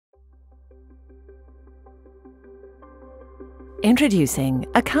Introducing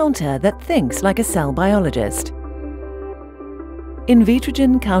a counter that thinks like a cell biologist.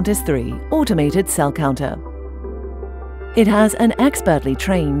 Invitrogen Countess 3 Automated Cell Counter. It has an expertly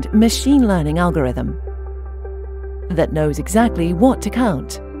trained machine learning algorithm that knows exactly what to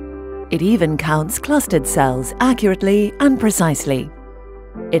count. It even counts clustered cells accurately and precisely.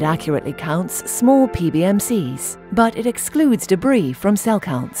 It accurately counts small PBMCs, but it excludes debris from cell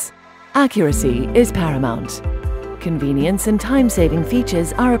counts. Accuracy is paramount. Convenience and time-saving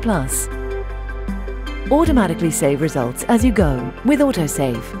features are a plus. Automatically save results as you go with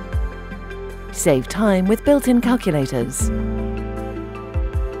Autosave. Save time with built-in calculators.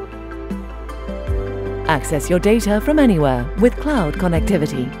 Access your data from anywhere with cloud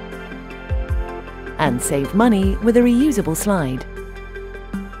connectivity. And save money with a reusable slide.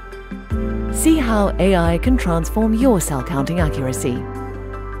 See how AI can transform your cell counting accuracy.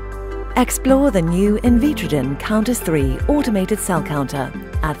 Explore the new Invitrogen Countess 3 Automated Cell Counter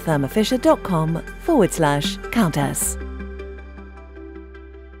at thermofisher.com/Countess.